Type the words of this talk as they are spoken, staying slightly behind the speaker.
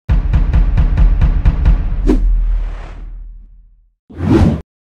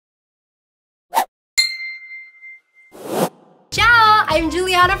I'm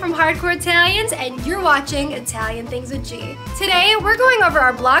Giuliana from Hardcore Italians, and you're watching Italian Things with G. Today, we're going over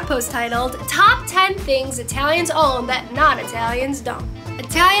our blog post titled, Top 10 Things Italians Own That Non-Italians Don't.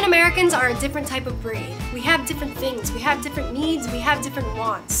 Italian Americans are a different type of breed. We have different things, we have different needs, we have different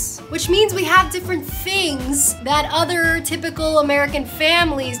wants. Which means we have different things that other typical American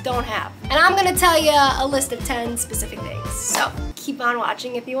families don't have. And I'm gonna tell you a list of 10 specific things. So, keep on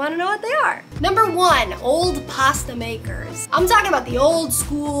watching if you wanna know what they are. Number 1, old pasta makers. I'm talking about the old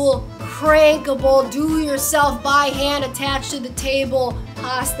school, crankable, do-yourself by hand attached to the table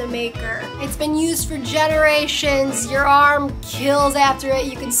pasta maker. It's been used for generations. Your arm kills after it.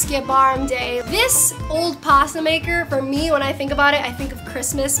 You can skip arm day. This old pasta maker, for me, when I think about it, I think of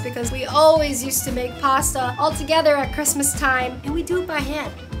Christmas because we always used to make pasta all together at Christmas time, and we do it by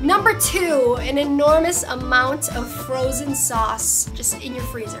hand. Number 2, an enormous amount of frozen sauce just in your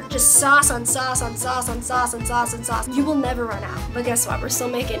freezer. Just sauce on sauce on sauce on sauce on sauce on sauce. You will never run out. But guess what? We're still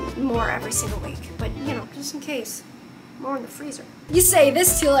making more every single week. But you know, just in case, more in the freezer. You say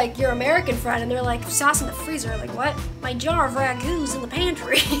this to like your American friend and they're like, sauce in the freezer. Like, what? My jar of ragu's in the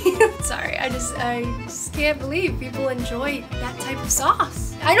pantry. Sorry, I just can't believe people enjoy that type of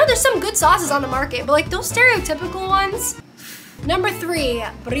sauce. I know there's some good sauces on the market, but like those stereotypical ones. Number 3,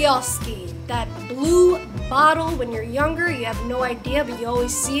 brioche. That blue bottle when you're younger, you have no idea, but you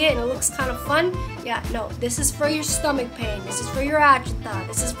always see it and it looks kind of fun. Yeah, no, this is for your stomach pain. This is for your agita.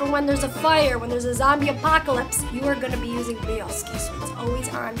 This is for when there's a fire, when there's a zombie apocalypse. You are gonna be using brioche, so it's always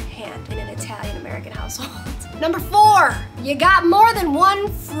on hand in an Italian-American household. Number 4, you got more than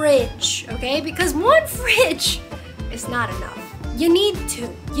one fridge, okay? Because one fridge is not enough. You need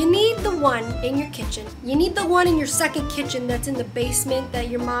 2. You need the one in your kitchen. You need the one in your second kitchen that's in the basement that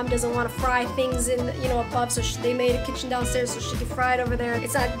your mom doesn't want to fry things in, you know, above, so they made a kitchen downstairs so she can fry it over there.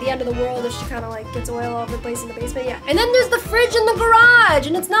 It's not the end of the world if she kind of like gets oil all over the place in the basement, yeah. And then there's the fridge in the garage,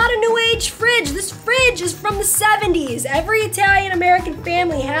 and it's not a new age fridge. This fridge is from the 70s. Every Italian-American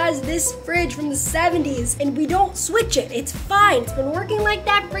family has this fridge from the 70s, and we don't switch it. It's fine. It's been working like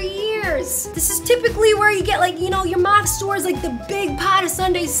that for years. This is typically where you get like, you know, your mom stores like the big pot of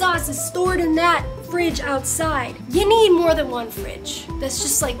Sunday sauce is stored in that fridge outside. You need more than one fridge. That's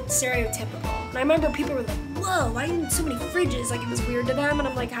just like stereotypical. And I remember people were like, whoa, why do you need so many fridges? Like it was weird to them, and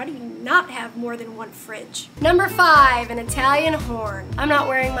I'm like, how do you not have more than one fridge? Number 5, an Italian horn. I'm not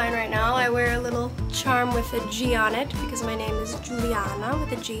wearing mine right now. I wear a little charm with a G on it because my name is Giuliana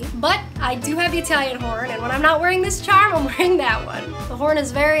with a G. But I do have the Italian horn, and when I'm not wearing this charm, I'm wearing that one. The horn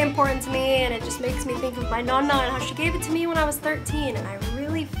is very important to me, and it just makes me think of my nonna and how she gave it to me when I was 13, and I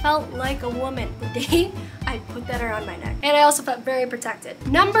really felt like a woman the day I put that around my neck. And I also felt very protected.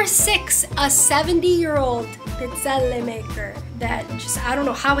 Number 6, a 70-year-old pizzelle maker that just, I don't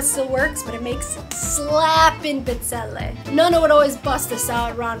know how it still works, but it makes slapping pizzelle. Nonna would always bust us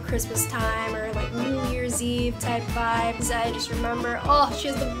out around Christmas time or like New Year's Eve type vibes. I just remember, oh, she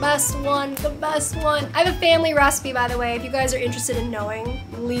has the best one, the best one. I have a family recipe, by the way. If you guys are interested in knowing,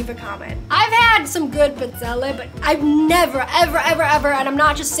 leave a comment. I've had some good pizzelle, but I've never, ever, ever, ever, and I'm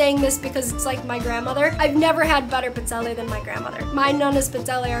not just saying this because it's like my grandmother, I've never had better pizzelle than my grandmother. My nonna's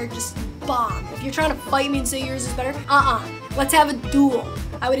pizzelle are just bomb. If you're trying to fight me and say yours is better, let's have a duel.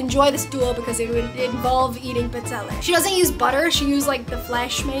 I would enjoy this duel because it would involve eating pizzelle. She doesn't use butter, she used like the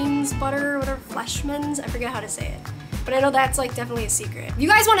Flashman's butter or whatever, Flashman's, I forget how to say it. But I know that's like definitely a secret. If you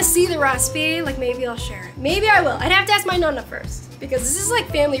guys want to see the recipe, like maybe I'll share it. Maybe I will. I'd have to ask my nonna first because this is like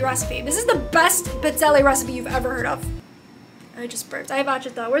family recipe. This is the best pizzelle recipe you've ever heard of. I just burped. I have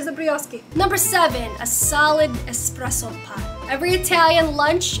agita. Where's the brioche? Number 7, a solid espresso pot. Every Italian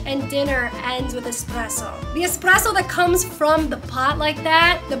lunch and dinner ends with espresso. The espresso that comes from the pot like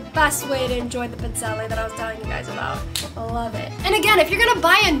that, the best way to enjoy the pizzelle that I was telling you guys about. I love it. And again, if you're gonna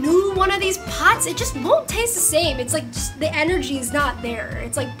buy a new one of these pots, it just won't taste the same. It's like just the energy is not there.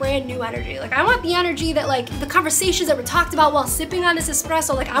 It's like brand new energy. Like I want the energy that like the conversations that were talked about while sipping on this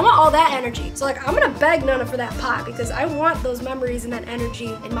espresso, like I want all that energy. So like I'm gonna beg Nonna for that pot because I want those memories and that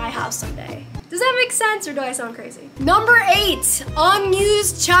energy in my house someday. Does that make sense or do I sound crazy? Number 8,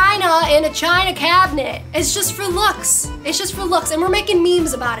 unused china in a china cabinet. It's just for looks. It's just for looks, and we're making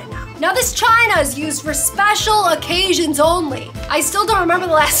memes about it now. Now this china is used for special occasions only. I still don't remember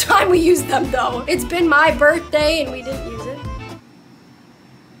the last time we used them though. It's been my birthday and we didn't use it.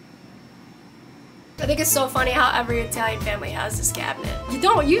 I think it's so funny how every Italian family has this cabinet. You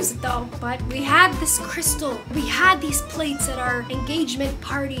don't use it though, but we had this crystal. We had these plates at our engagement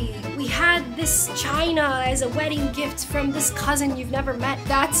party. We had this china as a wedding gift from this cousin you've never met.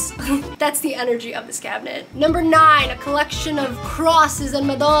 That's the energy of this cabinet. Number 9, a collection of crosses and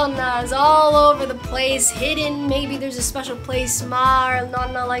Madonnas all over the place, hidden. Maybe there's a special place Ma or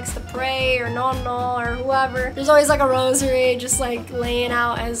Nonna likes to pray, or Nonno or whoever. There's always like a rosary just like laying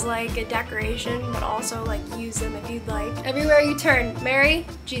out as like a decoration, but also like use them if you'd like. Everywhere you turn, Mary,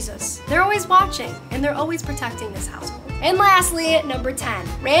 Jesus. They're always watching and they're always protecting this household. And lastly, number 10,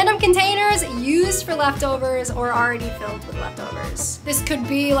 random containers used for leftovers or already filled with leftovers. This could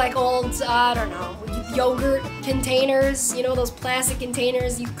be like old, I don't know, yogurt containers, you know, those plastic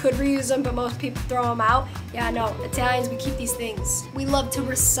containers. You could reuse them, but most people throw them out. Yeah, no, Italians, we keep these things. We love to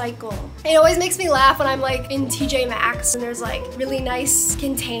recycle. It always makes me laugh when I'm like in TJ Maxx and there's like really nice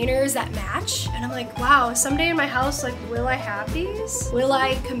containers that match. And I'm like, wow, someday in my house, like, will I have these? Will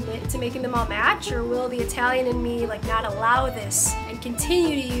I commit to making them all match? Or will the Italian in me like not allow this and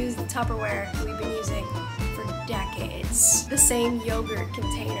continue to use the Tupperware we've been using for decades? The same yogurt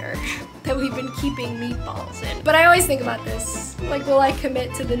container that we've been keeping meatballs in. But I always think about this. Like, will I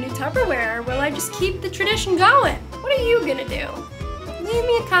commit to the new Tupperware or will I just keep the tradition going? What are you gonna do? Leave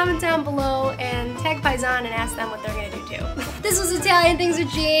me a comment down below and tag Paisan and ask them what they're gonna do too. This was Italian Things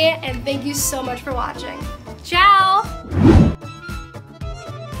with G, and thank you so much for watching. Ciao!